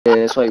Yeah,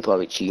 that's why you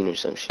probably cheating or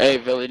some shit. Hey,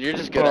 Villain, you're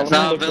just good at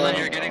No, sniping. Villain,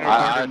 you're getting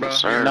recorded, bro.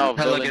 No, Hella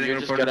Villain, getting you're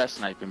just recorded. good at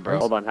sniping, bro.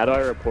 Hold on, how do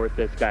I report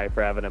this guy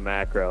for having a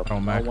macro? Oh,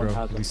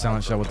 macro. We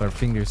silent shot with our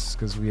fingers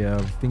because we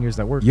have fingers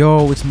that work.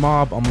 Yo, it's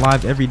Mob. I'm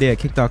live every day at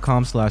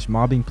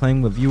kick.com/mobbing,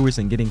 playing with viewers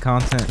and getting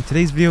content. In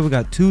today's video, we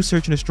got 2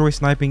 search and destroy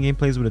sniping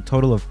gameplays with a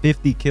total of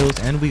 50 kills,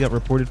 and we got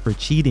reported for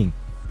cheating.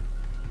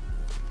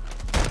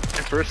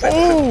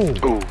 Oh, we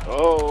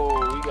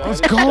got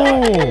Let's go!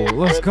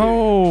 Let's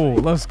go!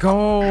 Let's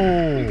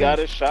go! We got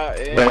a shot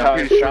in.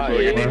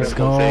 Let's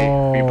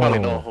go! You probably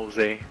know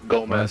Jose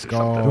Gomez. Let's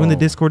go. Join the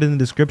Discord in the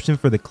description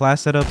for the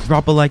class setup.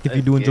 Drop a like if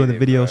you do enjoy the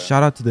video.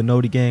 Shout out to the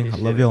Noti gang. I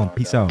love y'all and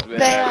peace out.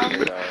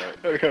 I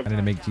need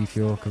to make G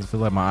Fuel because I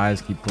feel like my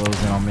eyes keep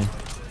closing on me.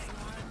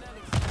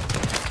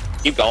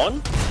 Keep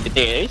going. Get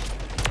the ace.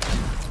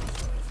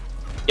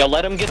 Yo,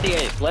 let him get the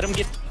ace. Let him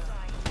get.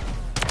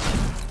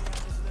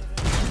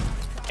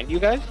 And you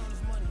guys?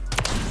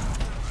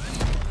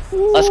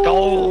 Let's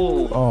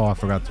go. Oh, I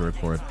forgot to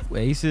record.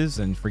 Aces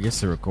and forgets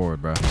to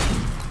record, bro.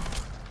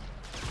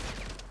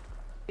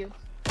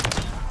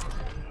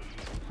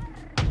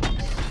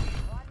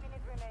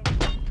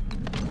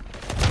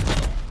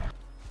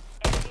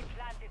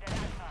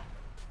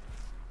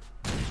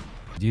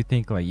 Do you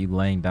think like you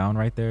laying down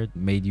right there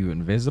made you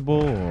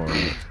invisible, or?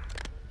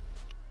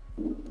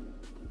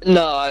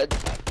 No,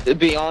 to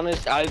be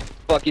honest, I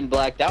fucking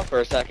blacked out for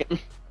a second.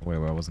 Wait,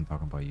 I wasn't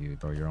talking about you,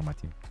 bro. You're on my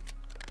team.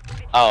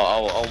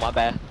 Oh, my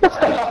bad.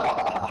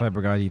 What type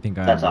of guy do you think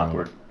I am? That's bro?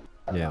 awkward.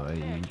 Yeah, like,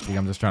 you think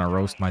I'm just trying to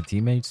roast my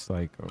teammates?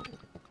 Like,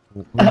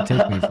 who do you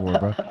take me for,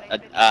 bro?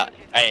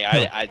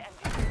 Hey,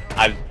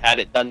 I've had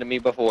it done to me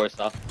before,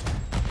 so.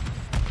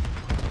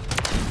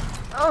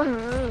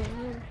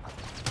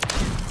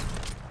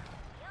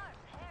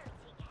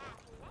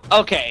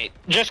 Okay,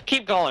 just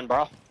keep going,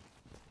 bro.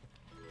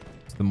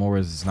 It's the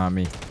Morris, it's not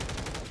me.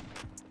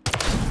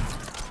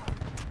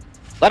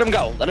 Let him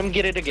go. Let him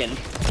get it again.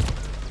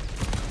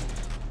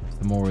 It's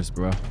the Morris,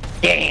 bro.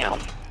 Damn.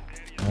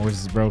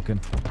 Morris is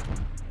broken.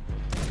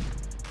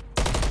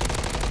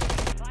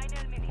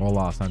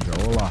 Hola, Sandra.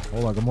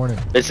 Hola, good morning.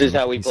 This is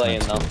how we playing,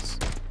 though.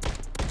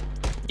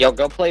 Yo,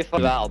 go play for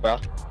Val, bro.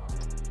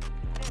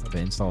 What the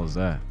install is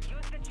that?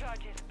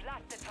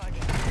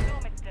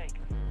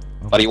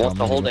 But he wants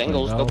to hold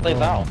angles. Go play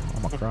Val.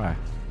 I'm gonna cry.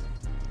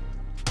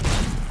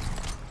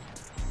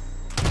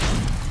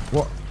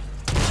 What?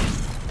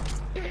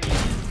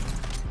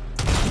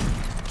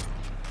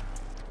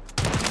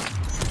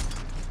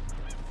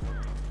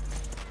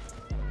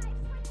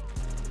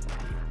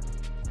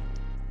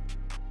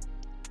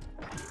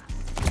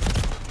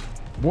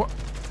 What?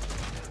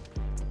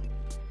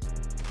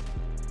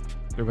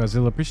 Yo,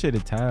 Godzilla, appreciate the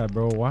tab,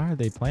 bro. Why are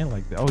they playing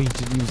like that? Oh, he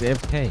just used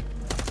AFK.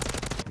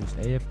 Use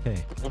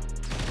AFK.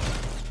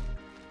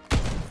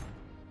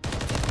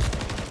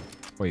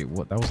 Wait,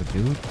 what? That was a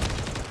dude?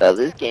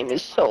 This game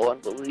is so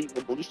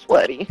unbelievably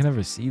sweaty. You can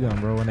never see them,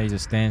 bro, when they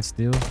just stand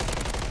still.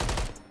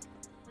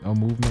 No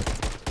movement.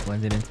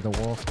 Blended into the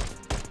wall.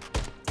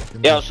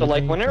 Yeah, so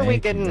like, when are we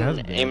getting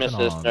aim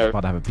assist? About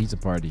to have a pizza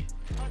party.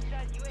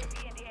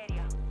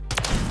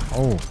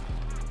 Oh.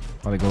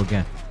 Probably go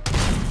again.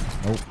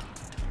 Nope.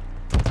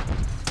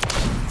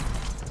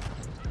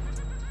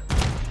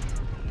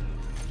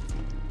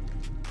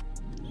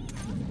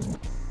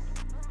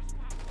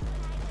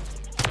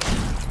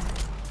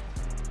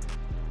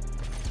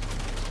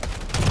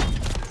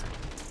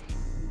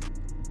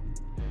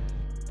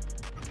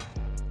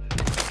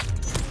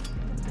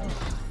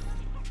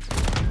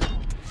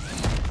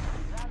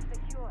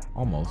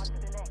 Almost.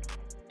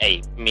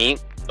 Hey, me?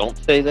 Don't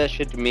say that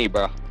shit to me,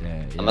 bro.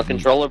 Yeah, I'm a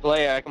controller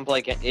player. I can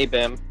play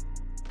ABIM.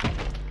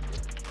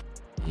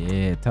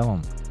 Yeah, tell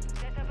him.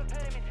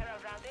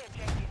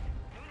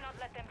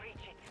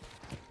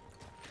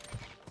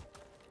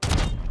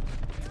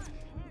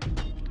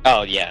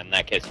 Oh, yeah, in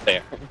that case,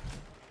 fair.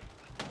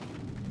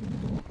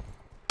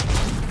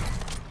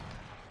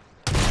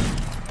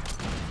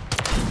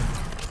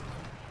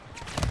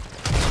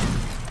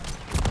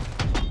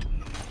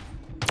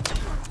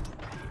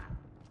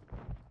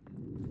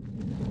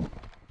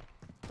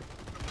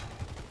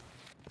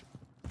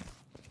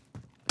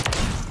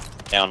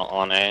 Down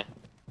on A.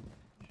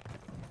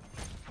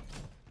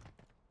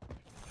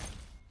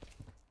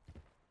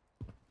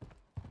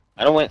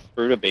 I don't went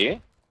through to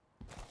B.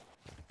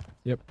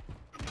 Yep.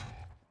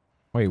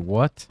 Wait,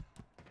 what?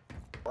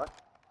 What?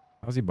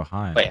 How's he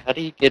behind? Wait, how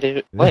do you get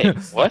it? Wait,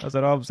 what? That's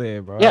what I'm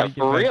saying, bro. Yeah, How'd you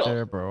for get back real.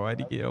 there, bro?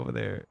 Why'd you get over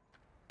there?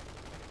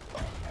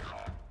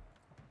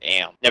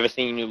 Damn, never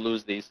seen you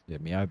lose these. Yeah,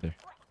 me either.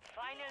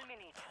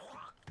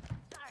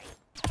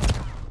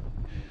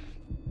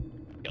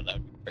 Yo, that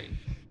would be great.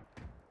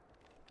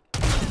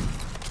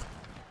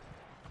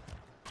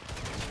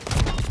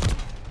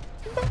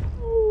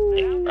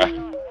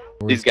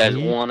 These guys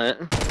want it.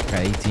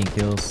 Got 18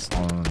 kills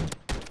on.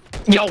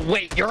 Yo,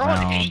 wait, you're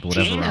round, on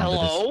 18? round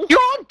Hello? You're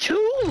on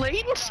 2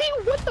 latency?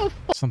 What the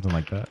fuck? Something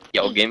like that.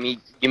 Yo, give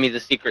me the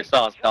secret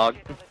sauce, dog.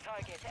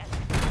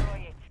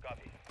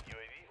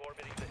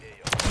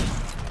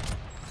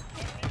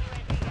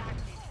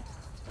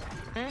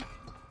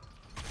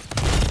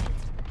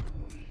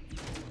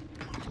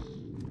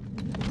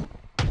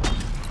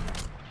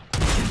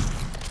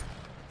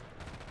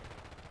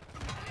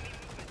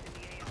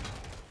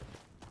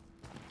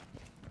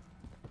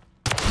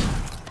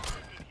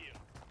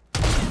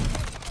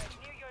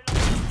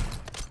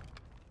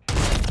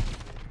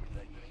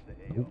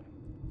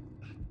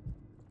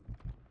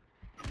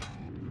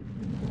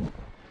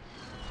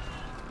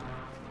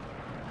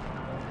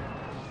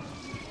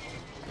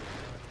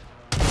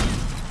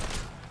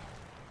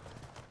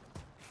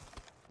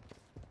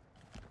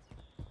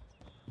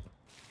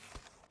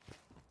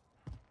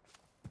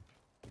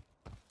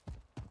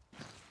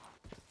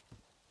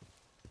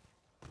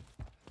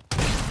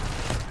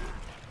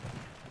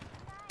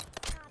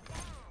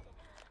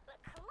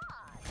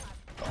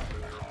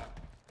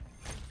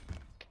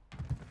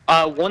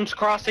 One's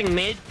crossing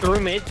mid, through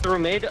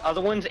mid,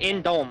 other one's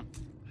in dome.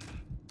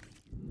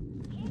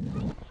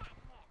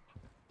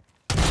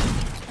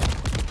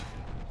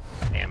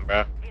 Damn,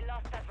 bro.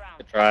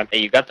 Good try. Hey,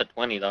 you got the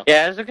 20 though.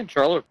 Yeah, as a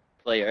controller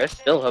player, I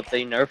still hope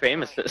they nerf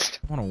aim assist.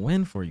 I want to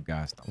win for you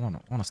guys. I want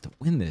us to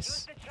win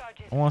this.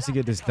 I want us to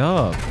get this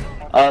dub.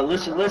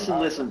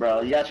 Listen,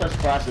 bro. You gotta trust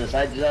the process.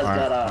 I just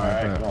got on.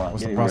 Alright, come on.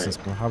 What's the process,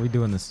 bro? How we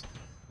doing this?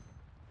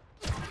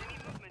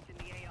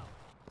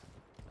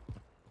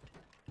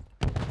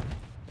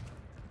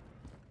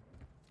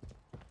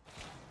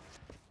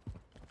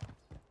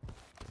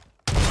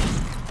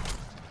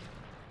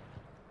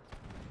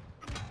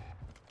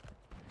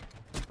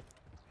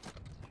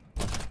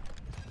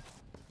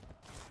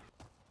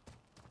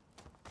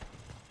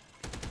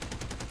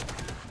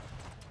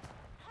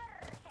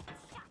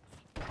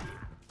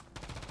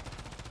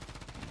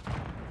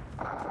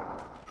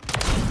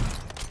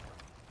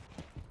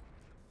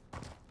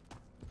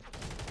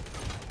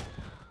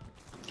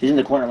 He's in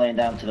the corner laying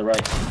down to the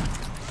right.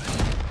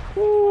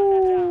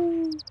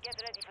 Woo. Get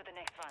ready for the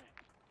next one.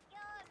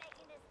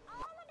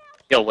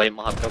 Yo, wait,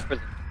 Mob, go for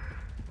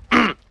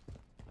the...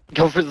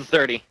 go for the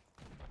 30.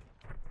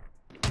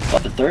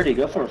 What, the 30?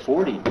 Go for a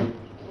 40.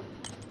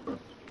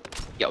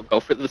 Yo, go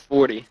for the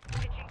 40.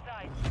 Switching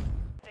sides.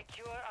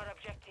 Secure our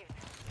objectives.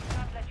 Do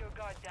not let your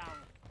guard down.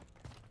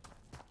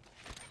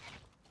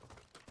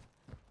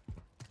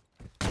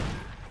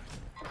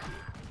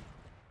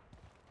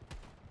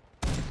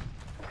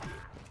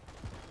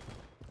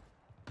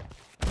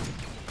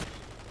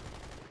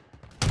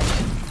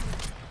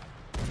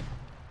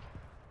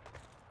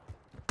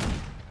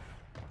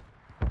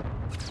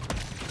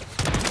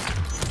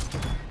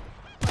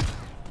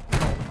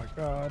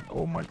 God,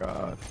 oh my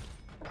God.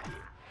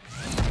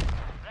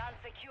 Round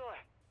secure.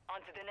 On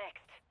to the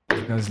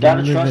next. Guys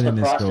Gotta living trust the in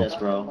his process, scope.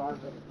 bro.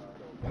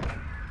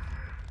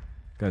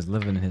 Guys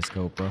living in his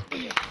scope, bro.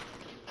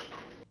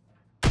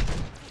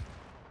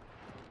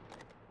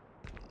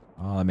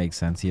 Oh, that makes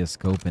sense. He has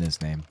scope in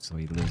his name, so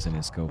he lives in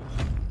his scope.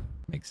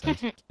 Makes sense.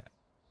 Set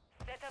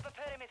up a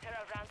perimeter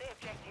around the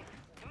objective.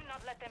 Do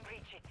not let them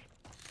reach it.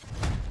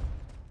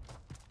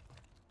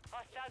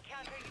 Hostile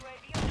counter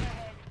UAV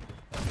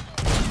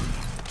overhead.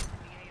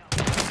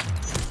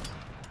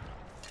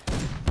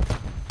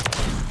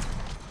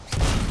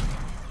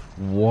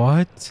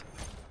 What?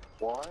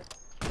 What?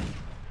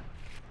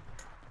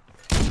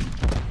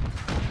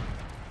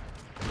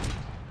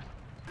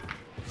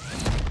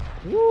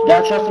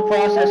 Gotta trust the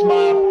process,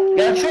 Mom.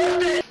 Gotta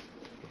trust it!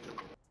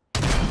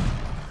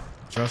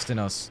 Trusting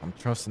us. I'm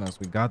trusting us.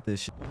 We got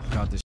this shit. We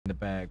got this shit in the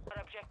bag.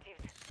 Our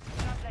objectives.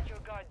 Do not let your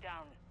guard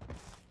down.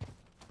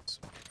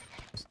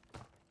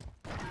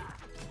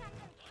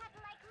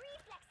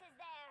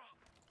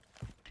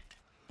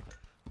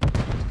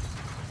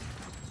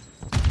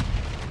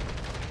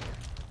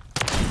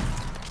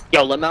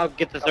 Yo, let Mob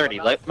get the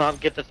 30. Let Mob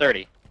get the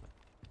 30.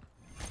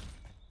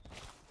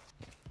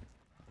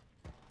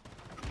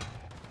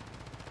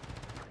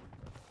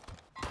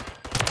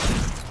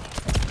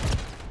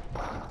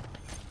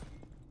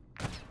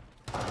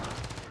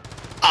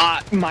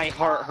 My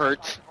heart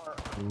hurts.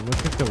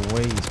 Look at the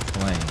way he's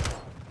playing.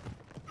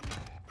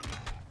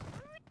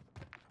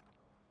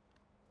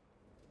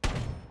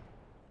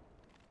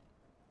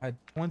 I had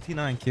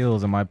 29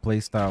 kills and my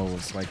playstyle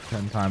was like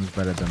 10 times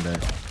better than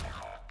theirs.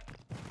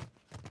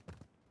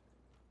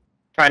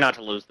 Try not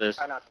to lose this.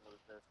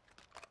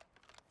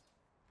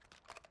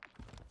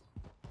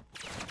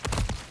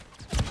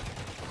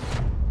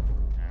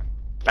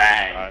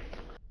 Bang.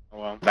 Oh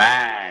well.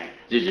 Bang.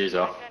 GG's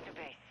off. Center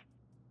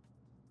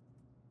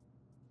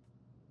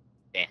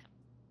base.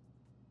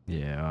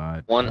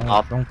 Yeah, One don't,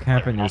 off- don't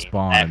camp in your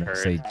spawn and That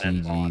say hurts.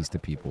 GG's to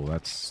people.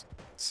 It's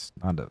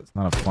not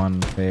a fun,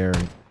 fair.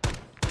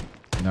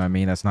 You know what I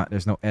mean? That's not.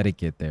 There's no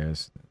etiquette there.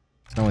 There's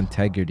no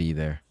integrity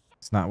there.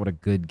 It's not what a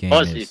good game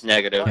Plus, is. he's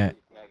negative.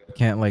 You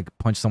can't like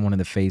punch someone in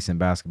the face in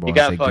basketball You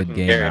and say got good fucking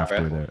game carried,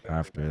 after. bro.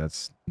 After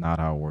that's not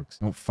how it works.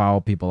 Don't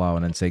foul people out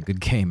and then say good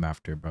game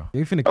after, bro.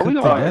 You're finna Oh, cook we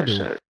know our together.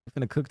 shit.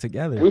 You're finna cook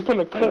together. We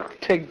finna cook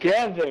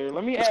together.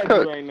 Let me add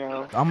cook. you right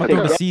now. I'm gonna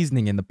throw the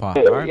seasoning in the pot.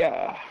 All right?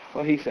 Yeah,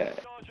 what he said.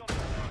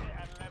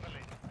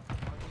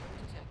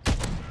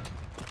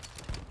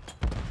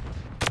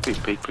 Please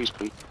peek, please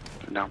peek.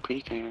 Now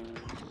peeking.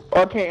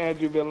 Oh, I can't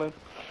add you, villain.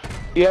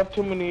 You have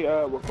too many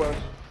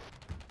requests.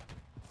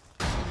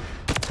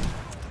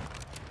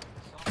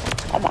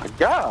 Oh my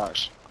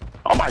gosh.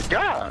 Oh my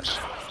gosh.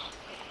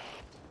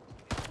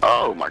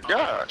 Oh my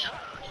gosh.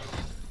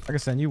 I can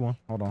send you one.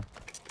 Hold on.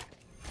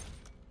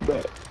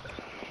 Bet.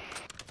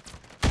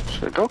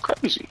 Shit, go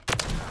crazy.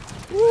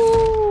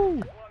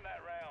 Woo!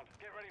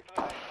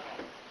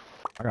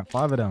 I got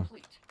 5 of them.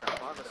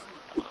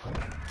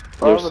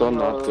 You're so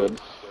not good.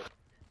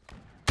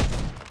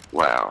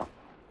 Wow.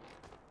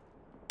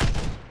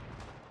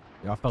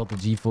 Y'all felt the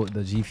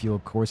G Fuel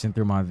coursing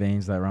through my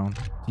veins that round.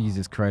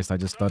 Jesus Christ, I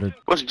just stuttered.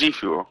 What's G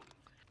Fuel?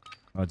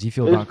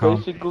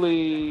 Gfuel.com.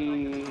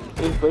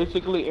 It's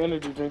basically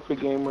energy drink for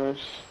gamers.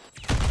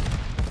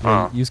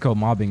 Yeah, use code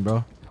mobbing,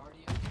 bro.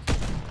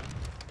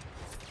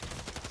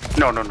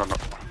 No.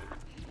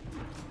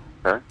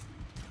 Okay.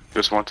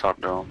 Just one top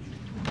down.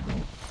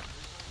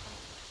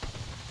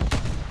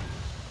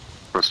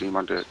 Proceed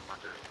my dick.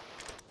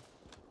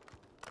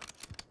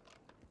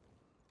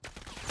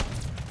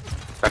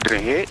 That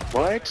didn't hit?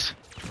 What?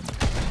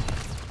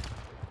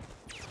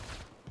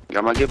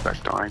 Got my get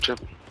back though, I ain't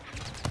tripping.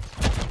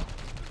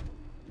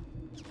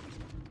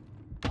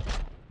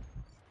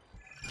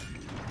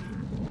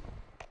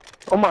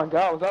 Oh my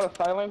god, was that a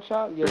silent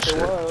shot? Yes, it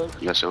was.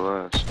 Yes, it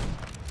was.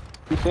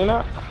 You seen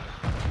that?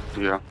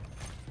 Yeah.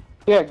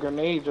 Yeah,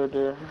 grenades are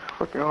there.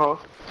 Fucking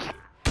hell.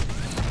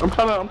 I'm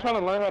trying to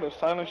learn how to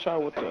silent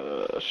shot with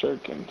the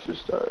shuriken 2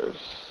 stars.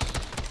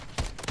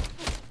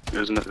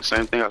 Isn't it the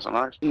same thing as a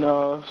knife?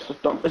 No,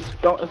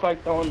 it's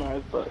like throwing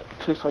knives, but it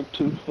takes like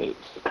 2 hits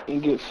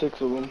and get 6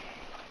 of them.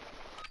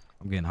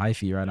 I'm getting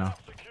hyphy right now.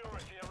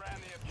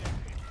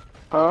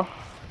 Huh?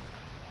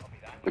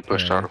 We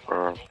pushed out of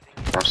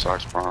our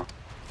side spawn.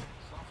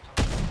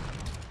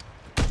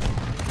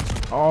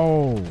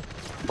 Oh!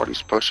 But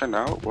he's pushing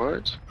out,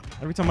 what?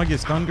 Every time I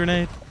get stun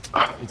grenade,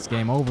 it's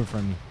game over for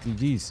me.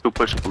 GG's. Who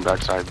pushing from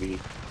backside B?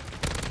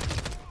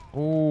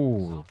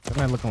 Oh, that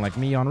man looking like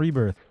me on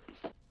Rebirth.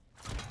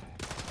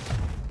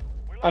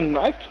 I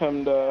knifed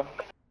him though.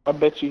 I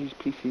bet you he's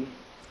PC.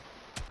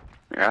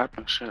 Yeah,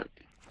 happen shit.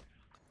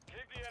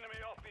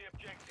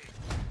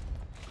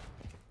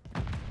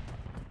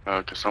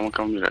 Can someone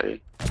come to the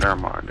A? Never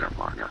mind.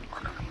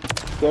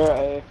 They're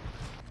A.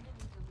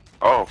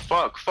 Oh,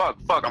 fuck.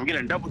 I'm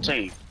getting double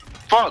team.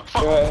 Fuck.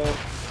 They're A.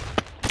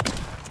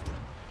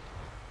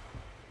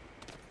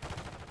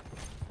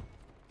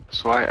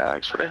 That's why I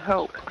asked for the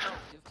help.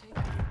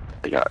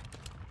 They got.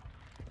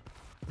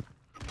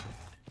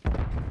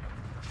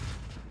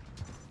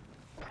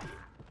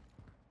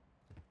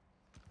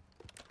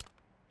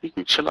 You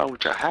can chill out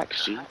with your hack,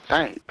 G.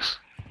 Thanks.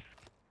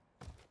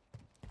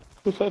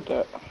 Who said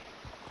that?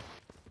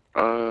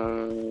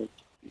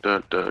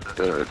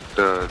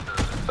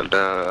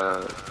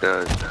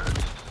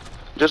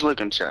 Just look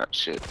in chat,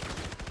 shit.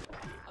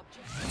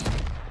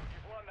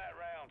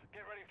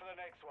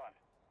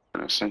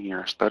 Gonna sit here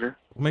and stutter.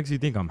 What makes you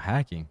think I'm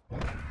hacking?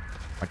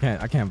 I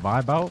can't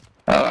vibe out.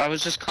 I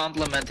was just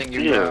complimenting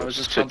you, bro. I was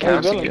just Shit,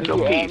 complimenting cancel, you. get you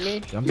your add piece.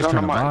 me? I'm You just don't trying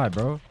to know mine. vibe,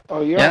 bro.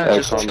 Oh, you're Yeah, a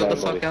just chill the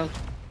fuck out.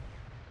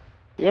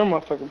 You're a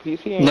motherfucking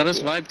PC. Ain't Let us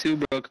you? vibe too,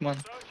 bro. Come on.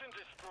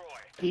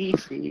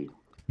 PC.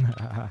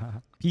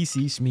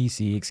 PC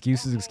schmeecy.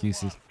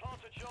 Excuses.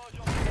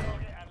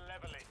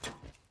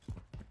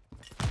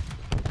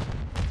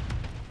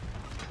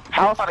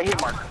 How about a hit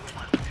marker?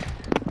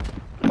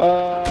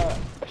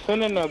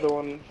 Send another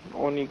one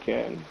when you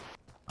can.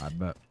 I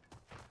bet.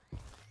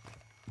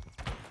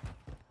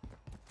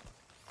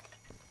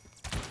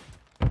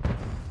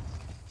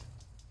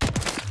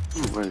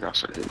 Wait,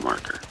 that's a hit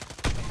marker.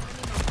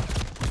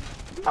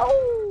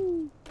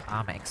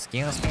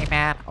 Excuse me,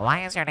 man.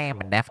 Why is your name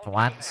Deft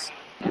Ones?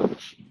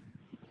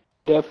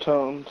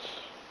 Deftones.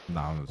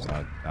 Nah,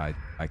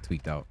 I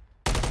tweaked out.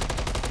 I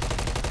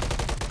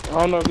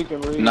don't know if you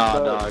can read. Nah,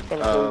 but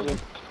dog.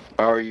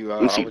 How are you?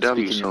 I would speak in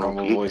your so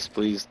normal he- voice,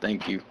 please.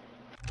 Thank you.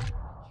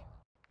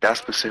 That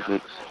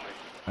specific.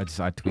 I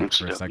tweaked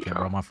for a second,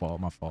 bro. My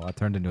fault. I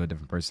turned into a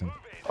different person.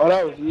 Oh,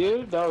 that was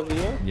you?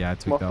 Yeah, I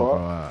tweaked out, fault.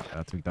 bro.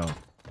 I tweaked out.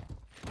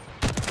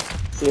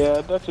 Yeah,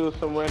 I thought you was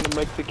some random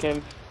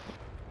Mexican.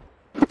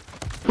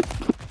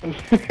 I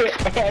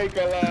ain't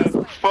gonna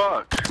lie.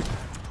 Fuck.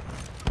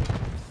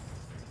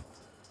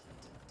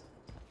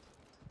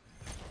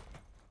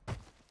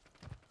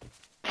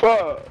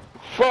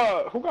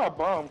 Fuck. Who got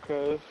bombed,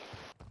 cuz?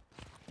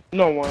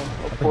 No one, I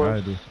of think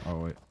course. I do. Oh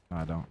wait, no,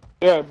 I don't.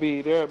 There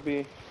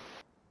be.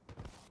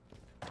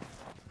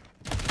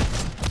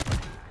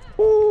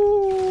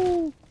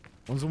 Ooh!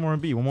 One more in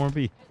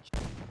B.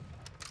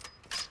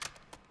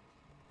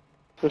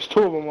 There's 2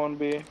 of them on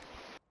B.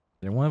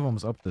 Yeah, one of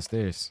them's up the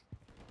stairs.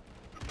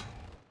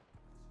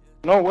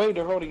 No way,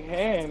 they're holding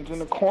hands in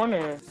the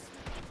corner.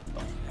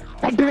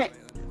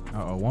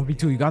 Uh-oh,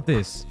 1v2, you got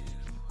this.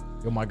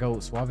 Yo, my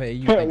goat, Suave AU,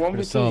 thank you for the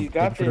 1v2, sub. you Thank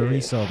got you for the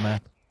this. resub, man.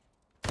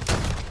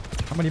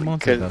 How many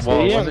months is that?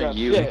 Well, it Yeah, wasn't got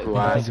you shit. who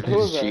asked Who who's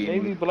was that? Navy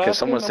cheating. Black? Because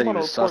someone said he I'm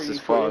was gonna sus as report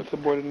you for fuck.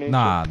 insubordination.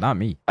 Nah, not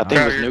me. I think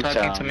Bro, it was you're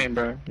talking to Nuketown. me,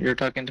 bro. You're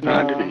talking to Nah. me.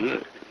 I didn't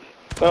hit.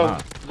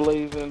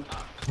 blazing.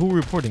 Who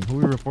reporting? Who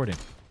we reporting?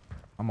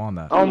 I'm on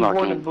that. I'm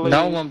reporting blazing.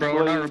 No one, bro.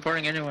 We're not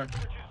reporting anyone.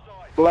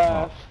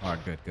 Blast. All right,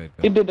 good.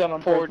 He did that on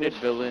Reported, purpose.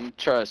 villain.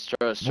 Trust.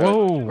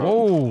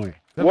 Whoa.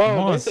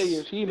 Whoa, they say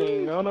you're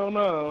cheating.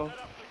 No.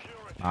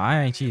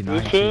 I ain't cheating.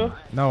 You sure?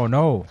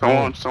 No.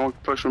 Someone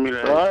pushing me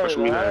there.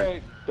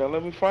 Alright. Don't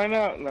let me find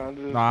out. No,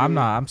 I'm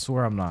not. I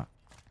swear I'm not.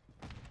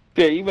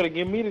 Yeah, you better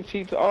give me the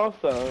cheats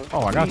also.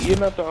 Oh, I got you. You're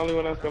not the only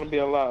one that's gonna be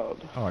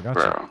allowed. Oh, I got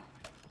you.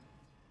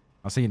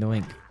 I'll see you in the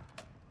link.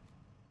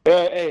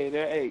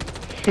 Hey.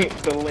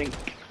 The link.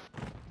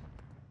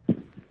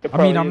 I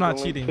mean, I'm not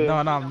cheating. No,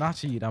 I'm not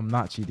cheating. I'm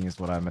not cheating is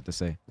what I meant to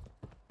say.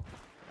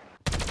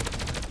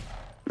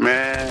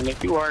 Man,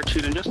 if you are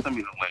cheating, just send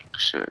me the link.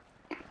 Shit.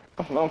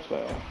 That's what I'm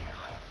saying.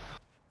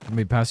 Let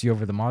me pass you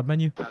over the mod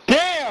menu.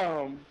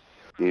 Damn!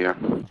 Yeah.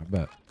 I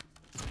bet.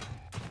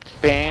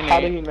 How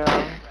do you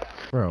know?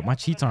 Bro, my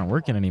cheats aren't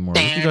working anymore.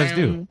 What you guys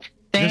do? You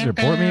guys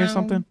report me or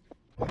something?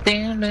 No,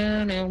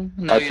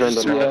 you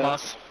just turn them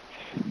off.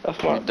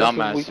 That's my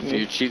Dumbass, if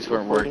your cheats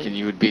weren't working,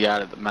 you would be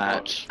out of the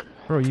match.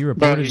 Bro, you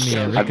reported me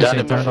and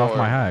Ricochet turned off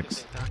my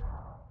hacks.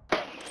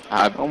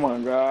 Oh my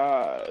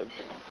god.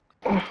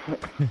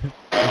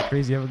 That's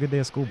crazy. Have a good day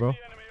at school, bro.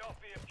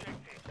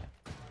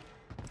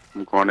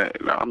 I'm going to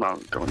A. No, I'm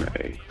not going to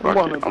A. I'm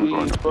going to I'm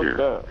going B. up Fuck here.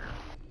 that.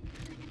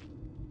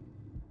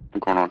 I'm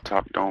going on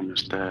top dome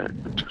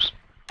instead. Just...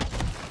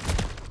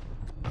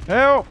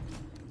 Help!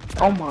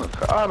 Oh my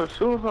god, as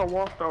soon as I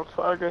walked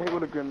outside, I got hit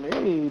with a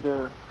grenade.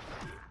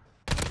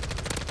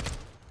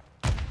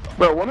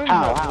 Bro, one of them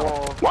has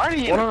walls. Why are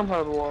you? One of them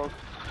has walls.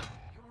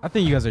 I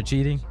think you guys are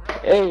cheating.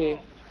 Hey.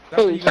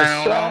 Is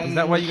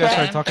that why you guys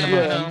started talking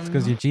about cheats?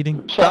 Because you're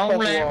cheating? Don't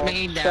let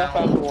me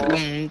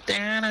down.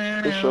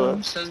 For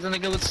sure. Says the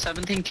nigga with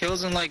 17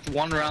 kills in like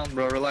 1 round,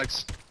 bro.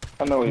 Relax.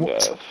 I know he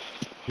does.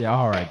 Yeah,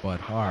 alright, bud.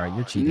 Alright,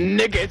 you're cheating.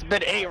 Nigga, it's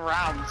been 8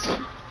 rounds.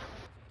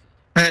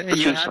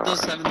 You had those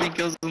 17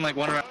 kills in like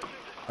 1 round.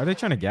 Are they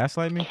trying to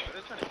gaslight me?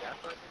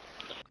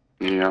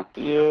 Yeah.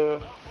 Yeah.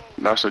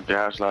 That's a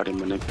gaslighting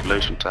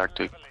manipulation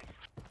tactic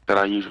that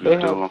I usually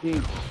do.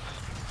 Cheats.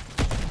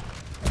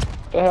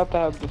 They have to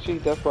have the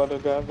cheat, that's why they're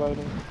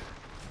gaslighting.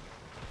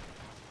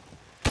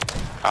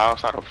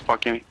 Outside of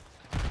fucking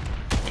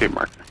hit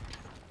marker.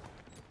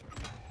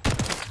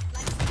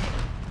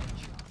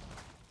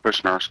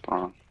 Pushing our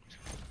spawn.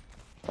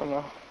 I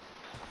know.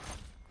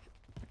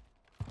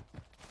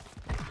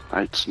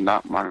 Night's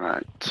not my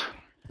night.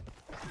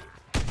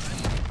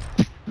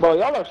 Bro,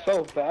 y'all are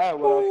so bad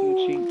without some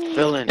cheats.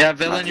 Villain. Yeah,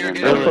 villain, you're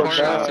getting Villain.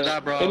 reported after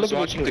that, bro. Hey, I was look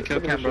at watching this the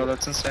shit. kill cam, bro.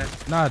 That's insane.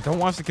 Nah, don't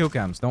watch the kill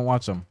cams. Don't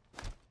watch them.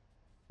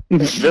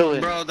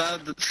 Villain. Bro,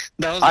 that was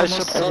the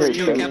most sus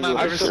kill cam I've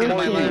ever seen in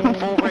my life.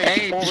 Full rage,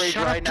 Hey, full just rage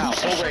shut right up, now.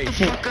 Full rage.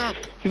 fuck up.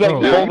 He's like,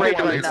 Bro, no, rage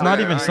right it's now. not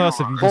even sus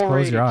if you just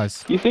close your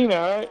eyes. You seen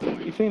that, right?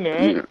 You seen that,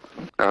 right? Yeah,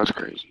 that was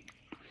crazy.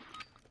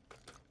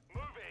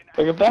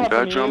 Like, if that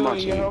happened to jump you on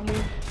and your you.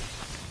 homie,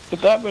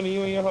 if that happened to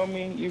you and your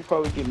homie, you'd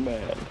probably get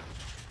mad.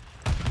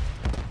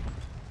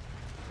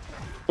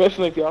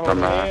 Especially if y'all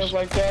holding Dumbass. hands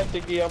like that,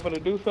 thinking y'all gonna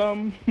do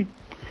something.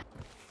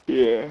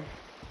 Yeah.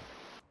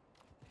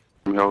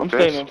 Yo, I'm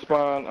staying in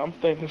spawn. I'm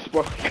staying in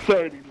spawn because I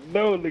already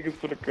know niggas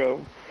gonna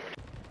come.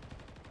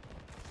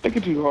 Look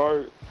at you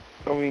hard.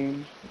 I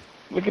mean,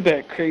 look at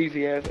that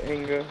crazy ass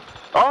anger.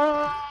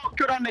 Oh,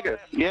 kill that nigga.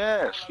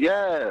 Yes,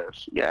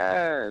 bitch,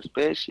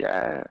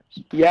 yes.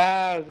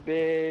 Yes,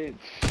 bitch.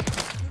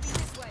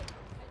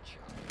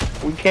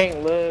 We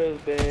can't lose,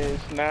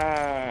 bitch.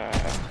 Nah.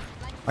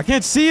 I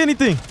can't see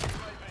anything.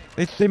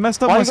 They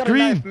messed up my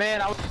screen. Knife,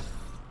 man?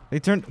 They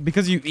turned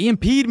because you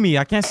EMP'd me.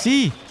 I can't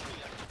see.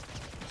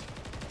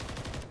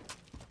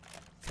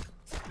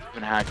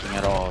 Been hacking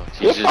at all.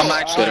 He's just I'm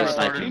actually good at retarded,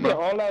 sniping. You bro. did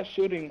all that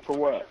shooting for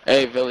what?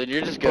 Hey, villain,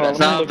 you're just good at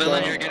Bro, No, sniping.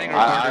 villain, you're getting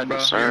I reported, bro.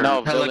 concerned. No,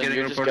 Hella villain, getting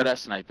you're just reported. good at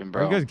sniping, Are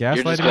bro. you guys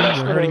You're just gaslighting good me? at You're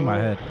sniping. hurting my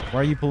head. Why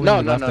are you pulling No,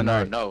 me no, left no, and no,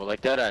 right? no. Like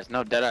deadass.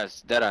 No,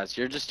 deadass.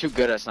 You're just too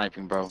good at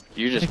sniping, bro.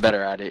 You're just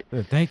better at it.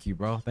 Dude, thank you,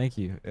 bro. Thank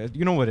you.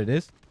 You know what it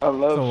is? I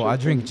love So I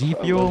drink G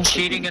Fuel.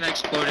 Cheating and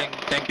exploding.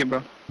 Thank you,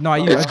 bro. No, I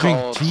It's drink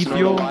called G snorting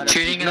Fuel. line.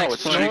 Cheating and No, it's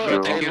exploiting.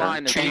 snorting Thank you.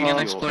 line. Cheating and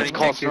It's exploiting.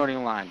 called Thank you.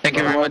 snorting line. Thank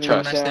you very much. Have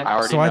a nice day. I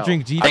already So I know.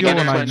 drink G Thank Fuel you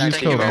and I very much. use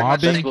Thank you code very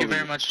much. mobbing. Thank you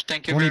very much.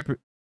 Thank you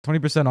very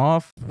 20%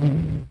 off.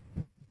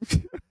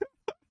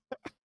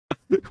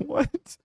 What?